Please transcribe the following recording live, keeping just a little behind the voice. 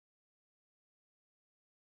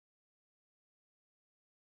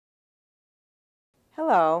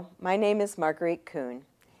Hello, my name is Marguerite Kuhn,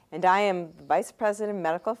 and I am the Vice President of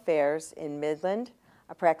Medical Affairs in Midland,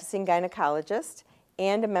 a practicing gynecologist,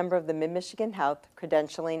 and a member of the MidMichigan Health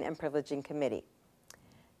Credentialing and Privileging Committee.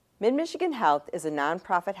 MidMichigan Health is a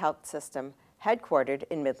nonprofit health system headquartered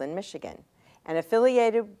in Midland, Michigan, and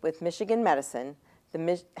affiliated with Michigan Medicine,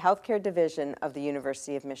 the healthcare division of the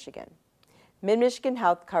University of Michigan. MidMichigan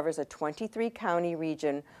Health covers a 23-county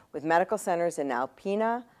region with medical centers in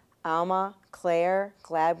Alpena, Alma, Clare,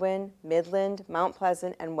 Gladwin, Midland, Mount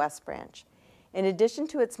Pleasant, and West Branch. In addition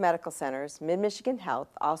to its medical centers, MidMichigan Health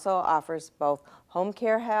also offers both home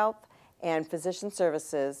care health and physician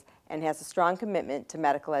services and has a strong commitment to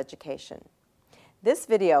medical education. This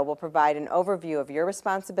video will provide an overview of your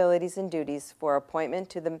responsibilities and duties for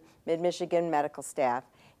appointment to the MidMichigan medical staff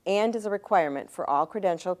and is a requirement for all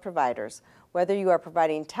credentialed providers, whether you are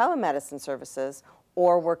providing telemedicine services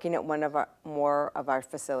or working at one of more of our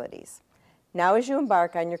facilities. Now, as you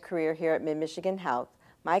embark on your career here at MidMichigan Health,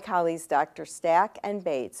 my colleagues Dr. Stack and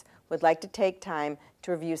Bates would like to take time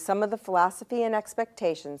to review some of the philosophy and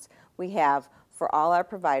expectations we have for all our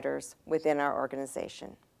providers within our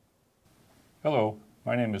organization. Hello,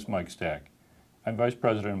 my name is Mike Stack. I'm Vice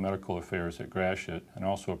President of Medical Affairs at Gratiot and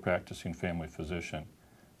also a practicing family physician.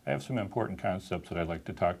 I have some important concepts that I'd like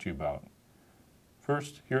to talk to you about.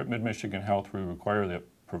 First, here at MidMichigan Health, we require that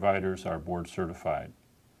providers are board certified.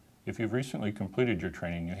 If you've recently completed your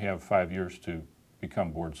training, you have 5 years to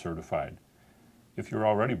become board certified. If you're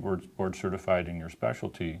already board certified in your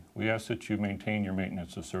specialty, we ask that you maintain your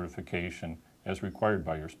maintenance of certification as required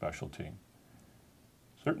by your specialty.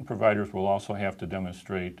 Certain providers will also have to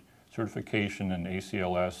demonstrate certification in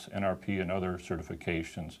ACLS, NRP, and other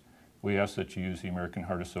certifications. We ask that you use the American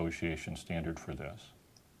Heart Association standard for this.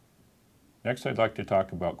 Next, I'd like to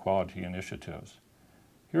talk about quality initiatives.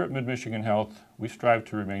 Here at MidMichigan Health, we strive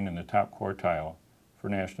to remain in the top quartile for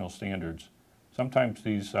national standards. Sometimes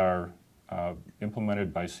these are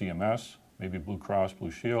implemented by CMS, maybe Blue Cross Blue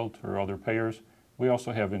Shield, or other payers. We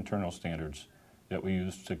also have internal standards that we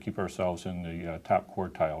use to keep ourselves in the top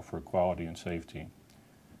quartile for quality and safety.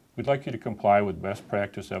 We'd like you to comply with best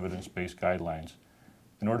practice evidence-based guidelines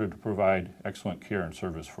in order to provide excellent care and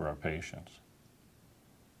service for our patients.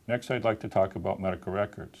 Next, I'd like to talk about medical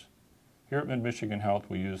records. Here at MidMichigan Health,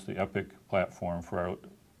 we use the EPIC platform for our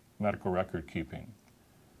medical record keeping.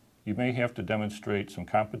 You may have to demonstrate some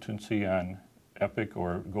competency on EPIC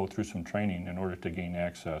or go through some training in order to gain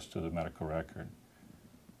access to the medical record.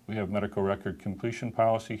 We have medical record completion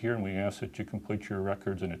policy here, and we ask that you complete your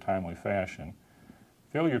records in a timely fashion.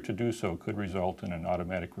 Failure to do so could result in an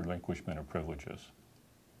automatic relinquishment of privileges.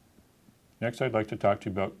 Next, I'd like to talk to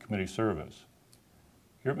you about committee service.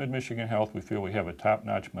 Here at MidMichigan Health, we feel we have a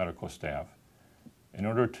top-notch medical staff. In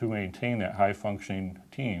order to maintain that high-functioning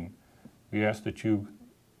team, we ask that you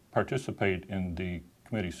participate in the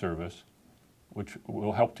committee service, which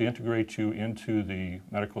will help to integrate you into the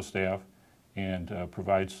medical staff and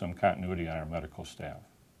provide some continuity on our medical staff.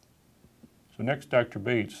 So next, Dr.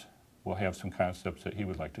 Bates will have some concepts that he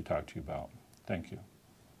would like to talk to you about. Thank you.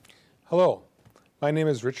 Hello, my name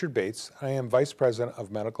is Richard Bates. I am Vice President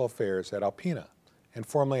of Medical Affairs at Alpena and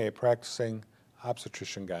formerly a practicing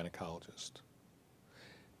obstetrician gynecologist.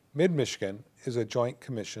 MidMichigan is a Joint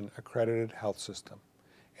Commission accredited health system,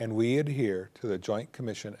 and we adhere to the Joint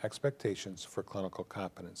Commission expectations for clinical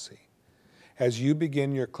competency. As you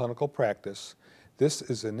begin your clinical practice, this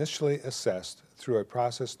is initially assessed through a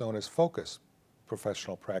process known as Focused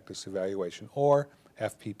Professional Practice Evaluation, or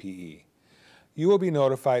FPPE. You will be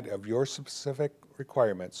notified of your specific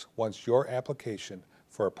requirements once your application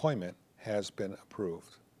for appointment has been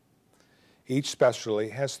approved. Each specialty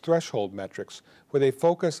has threshold metrics with a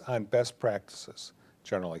focus on best practices.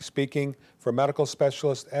 Generally speaking, for medical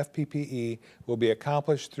specialists, FPPE will be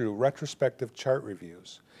accomplished through retrospective chart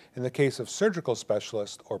reviews. In the case of surgical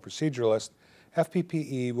specialists or proceduralists,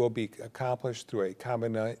 FPPE will be accomplished through a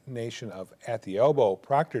combination of at-the-elbow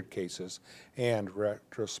proctored cases and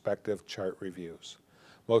retrospective chart reviews.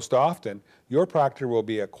 Most often, your proctor will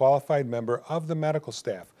be a qualified member of the medical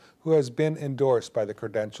staff who has been endorsed by the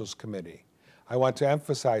Credentials Committee. I want to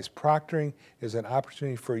emphasize proctoring is an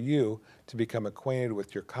opportunity for you to become acquainted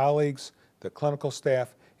with your colleagues, the clinical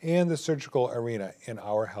staff, and the surgical arena in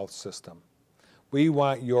our health system. We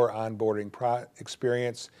want your onboarding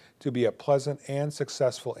experience to be a pleasant and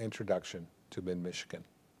successful introduction to MidMichigan.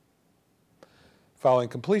 Following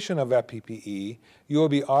completion of FPPE, you will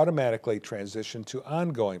be automatically transitioned to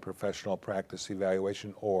Ongoing Professional Practice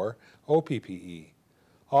Evaluation, or OPPE.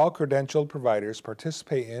 All credentialed providers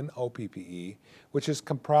participate in OPPE, which is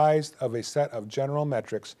comprised of a set of general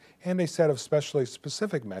metrics and a set of specially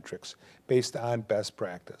specific metrics based on best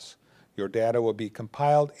practice. Your data will be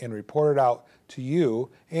compiled and reported out to you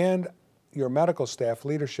and your medical staff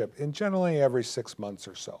leadership in generally every 6 months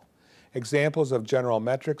or so. Examples of general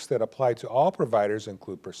metrics that apply to all providers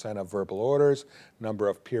include percent of verbal orders, number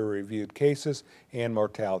of peer-reviewed cases, and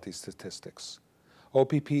mortality statistics.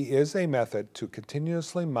 OPP is a method to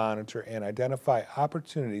continuously monitor and identify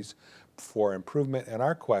opportunities for improvement in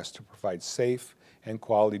our quest to provide safe and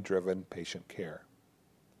quality-driven patient care.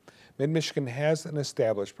 MidMichigan has an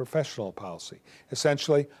established professional policy,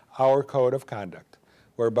 essentially our code of conduct,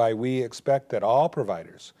 whereby we expect that all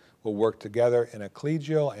providers will work together in a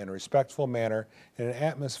collegial and respectful manner in an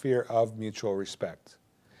atmosphere of mutual respect.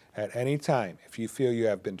 At any time, if you feel you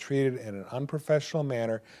have been treated in an unprofessional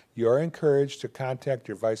manner, you are encouraged to contact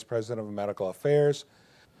your Vice President of Medical Affairs.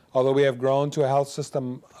 Although we have grown to a health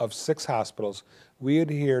system of 6 hospitals, we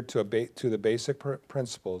adhere to the basic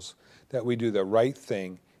principles that we do the right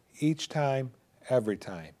thing each time, every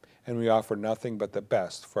time, and we offer nothing but the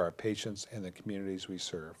best for our patients and the communities we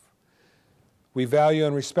serve. We value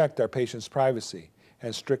and respect our patients' privacy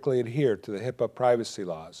and strictly adhere to the HIPAA privacy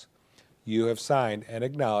laws. You have signed and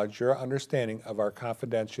acknowledged your understanding of our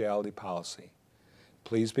confidentiality policy.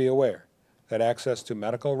 Please be aware that access to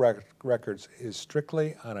medical records is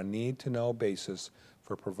strictly on a need-to-know basis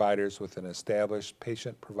for providers with an established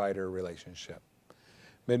patient-provider relationship.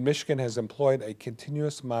 MidMichigan has employed a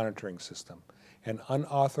continuous monitoring system, and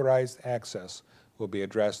unauthorized access will be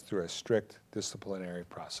addressed through a strict disciplinary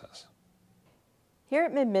process. Here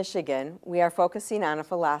at MidMichigan, we are focusing on a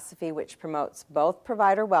philosophy which promotes both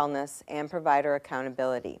provider wellness and provider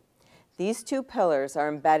accountability. These 2 pillars are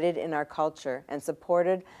embedded in our culture and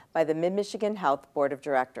supported by the MidMichigan Health Board of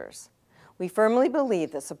Directors. We firmly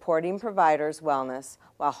believe that supporting providers' wellness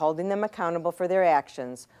while holding them accountable for their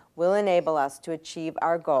actions will enable us to achieve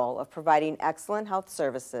our goal of providing excellent health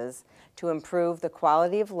services to improve the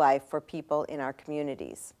quality of life for people in our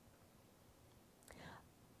communities.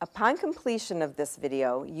 Upon completion of this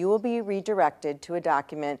video, you will be redirected to a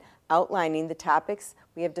document outlining the topics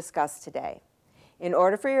we have discussed today. In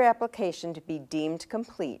order for your application to be deemed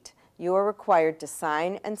complete, you are required to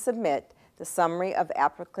sign and submit the Summary of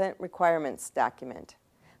Applicant Requirements document.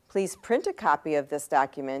 Please print a copy of this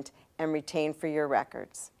document and retain for your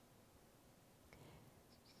records.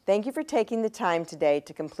 Thank you for taking the time today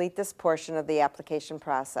to complete this portion of the application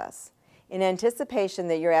process. In anticipation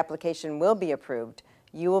that your application will be approved,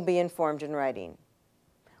 you will be informed in writing.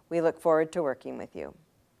 We look forward to working with you.